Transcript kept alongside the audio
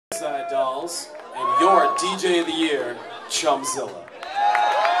Mills, and your DJ of the Year, Chumzilla.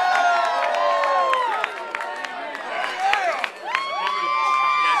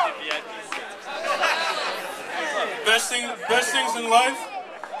 Best things in life,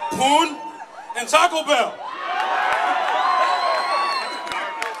 Poon and Taco Bell.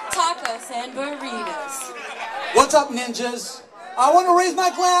 Tacos and burritos. What's up, ninjas? I want to raise my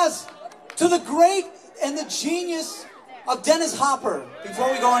glass to the great and the genius of Dennis Hopper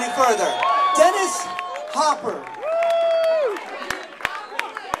before we go any further. Dennis Hopper.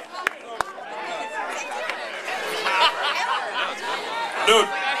 Dude,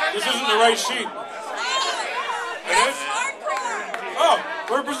 this isn't the right sheet. It is? Oh,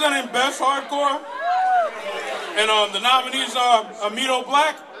 we're presenting Best Hardcore. And the nominees are Amito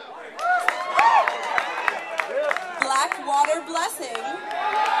Black. Blackwater Blessing.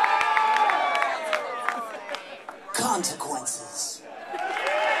 Consequences.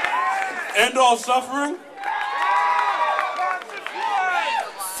 End All Suffering.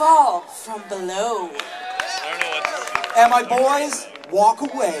 Fall from below. And my boys, Walk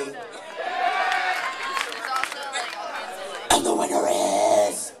Away. And the winner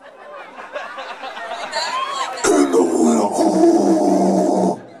is... And the winner...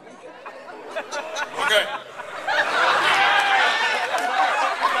 Oh. Okay.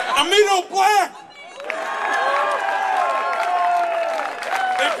 Amito Black.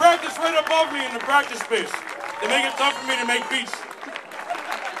 They practice right above me in the practice space. They make it tough for me to make beats.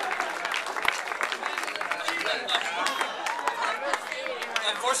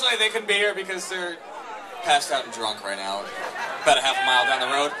 Unfortunately, they couldn't be here because they're passed out and drunk right now, about a half a mile down the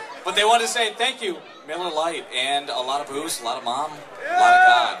road. But they wanted to say thank you, Miller Lite, and a lot of booze, a lot of mom, a lot of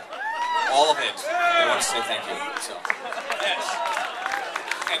God, all of it. They want to say thank you. So, yes.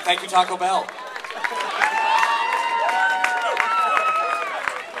 And thank you, Taco Bell.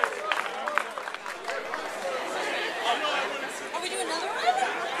 Are we doing another one?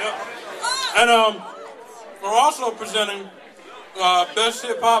 Yeah. And we're also presenting Best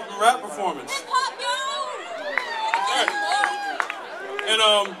Hip Hop and Rap Performance. Hip hop, yo! And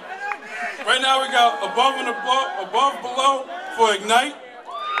right now we got above below for Ignite.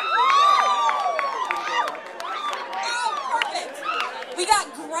 Oh, perfect. We got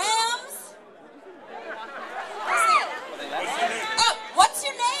Grams. Oh, what's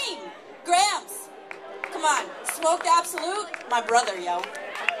your name? Grams. Come on, Smoked Absolute, my brother, yo.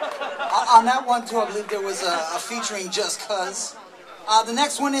 On that one, too, I believe there was a featuring Just Cuz. The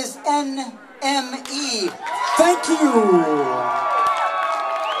next one is NME. Thank you.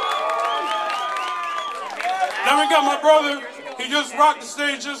 Then we got my brother, he just rocked the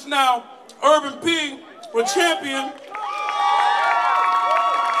stage just now, Urban P with Champion.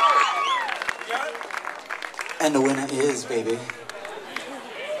 And the winner is, baby.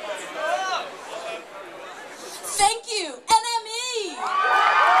 Thank you, NME.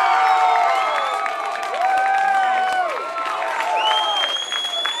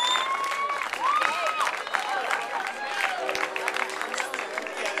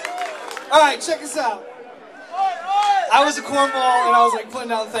 All right, check this out. I was a cornball and I was like putting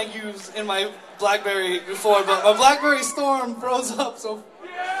down thank yous in my BlackBerry before, but my BlackBerry Storm froze up, so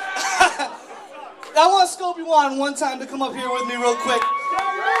I want Scopey one time to come up here with me real quick.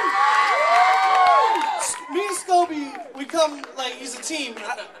 Me and Scopey, we come like he's a team.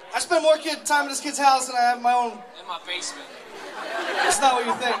 I spend more time at this kid's house than I have my own. In my basement. That's not what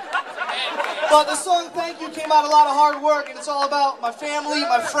you think. But the song Thank You came out of a lot of hard work, and it's all about my family,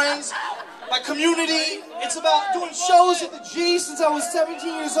 my friends, my community. It's about doing shows at the G since I was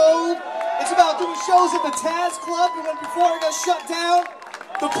 17 years old. It's about doing shows at the Taz Club, and when before it got shut down,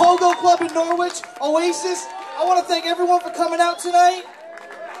 the Pogo Club in Norwich, Oasis. I want to thank everyone for coming out tonight.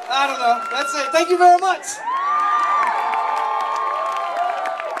 I don't know. That's it. Thank you very much.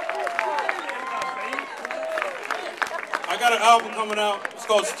 I got an album coming out. It's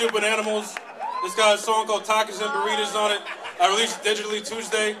called Stupid Animals. It's got a song called Tacos and Burritos on it. I released it digitally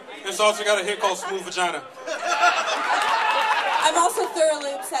Tuesday. It's also got a hit called Smooth Vagina. I'm also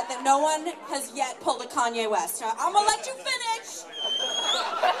thoroughly upset that no one has yet pulled a Kanye West. I'm gonna let you finish.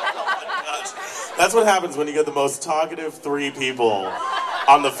 That's what happens when you get the most talkative three people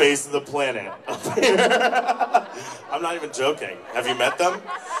on the face of the planet up here. I'm not even joking. Have you met them?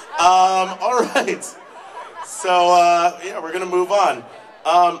 All right. So, yeah, we're going to move on.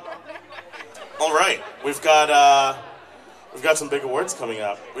 All right. We've got some big awards coming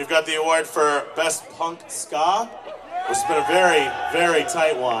up. We've got the award for Best Punk Ska, which has been a very, very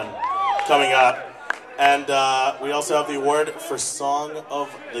tight one coming up. And we also have the award for Song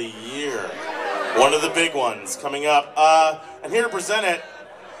of the Year, one of the big ones coming up. And here to present it,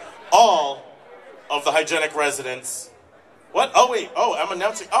 all of the hygienic residents. What? Oh wait. Oh, I'm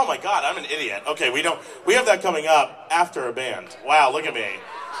announcing. Oh my God, I'm an idiot. Okay, we have that coming up after a band. Wow, look at me.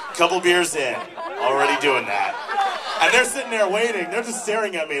 Couple beers in, already doing that. And they're sitting there waiting. They're just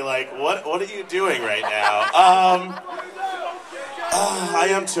staring at me like, what are you doing right now? I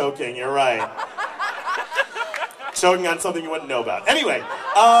am choking. You're right. Choking on something you wouldn't know about. Anyway,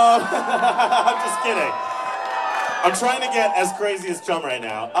 I'm just kidding. I'm trying to get as crazy as Chum right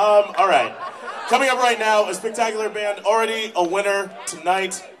now. All right. Coming up right now, a spectacular band, already a winner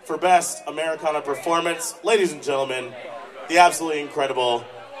tonight for Best Americana Performance. Ladies and gentlemen, the absolutely incredible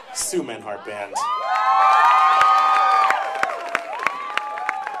Sue Menhart Band.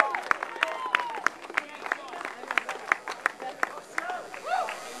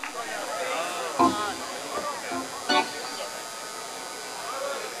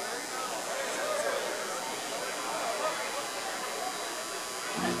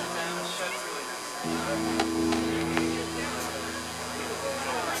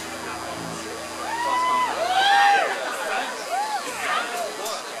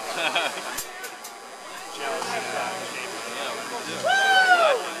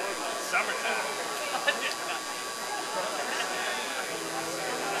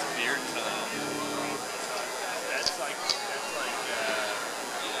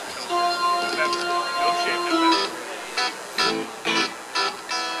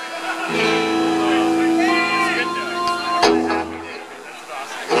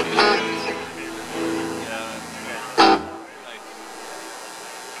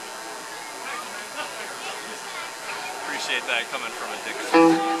 Appreciate that coming from a Dixon.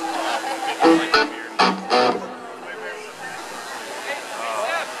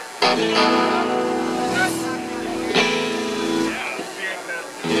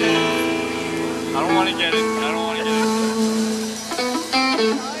 I don't want to get it. I don't want to get it.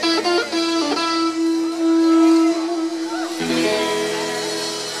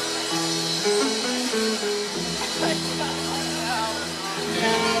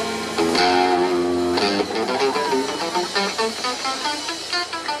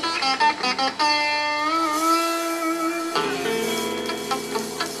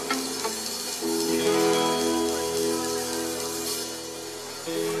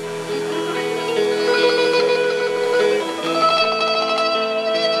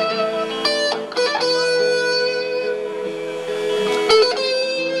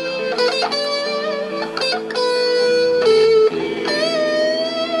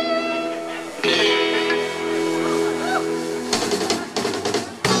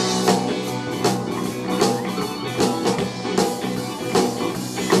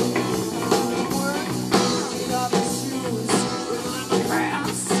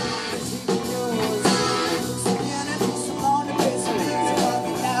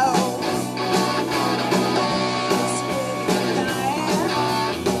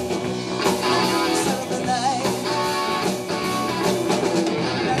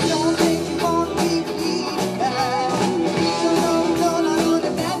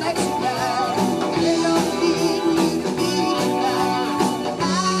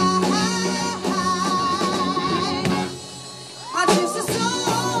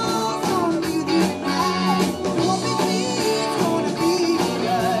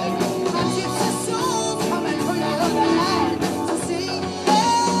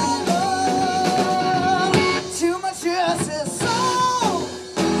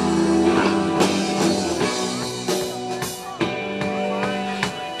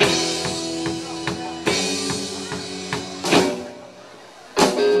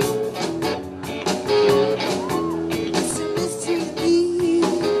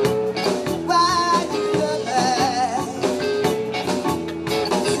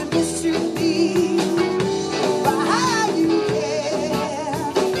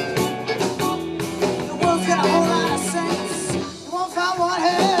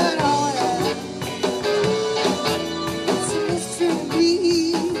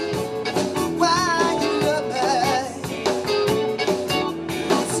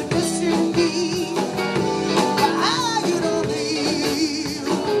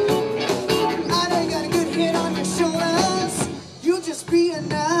 Be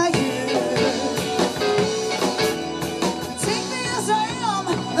enough.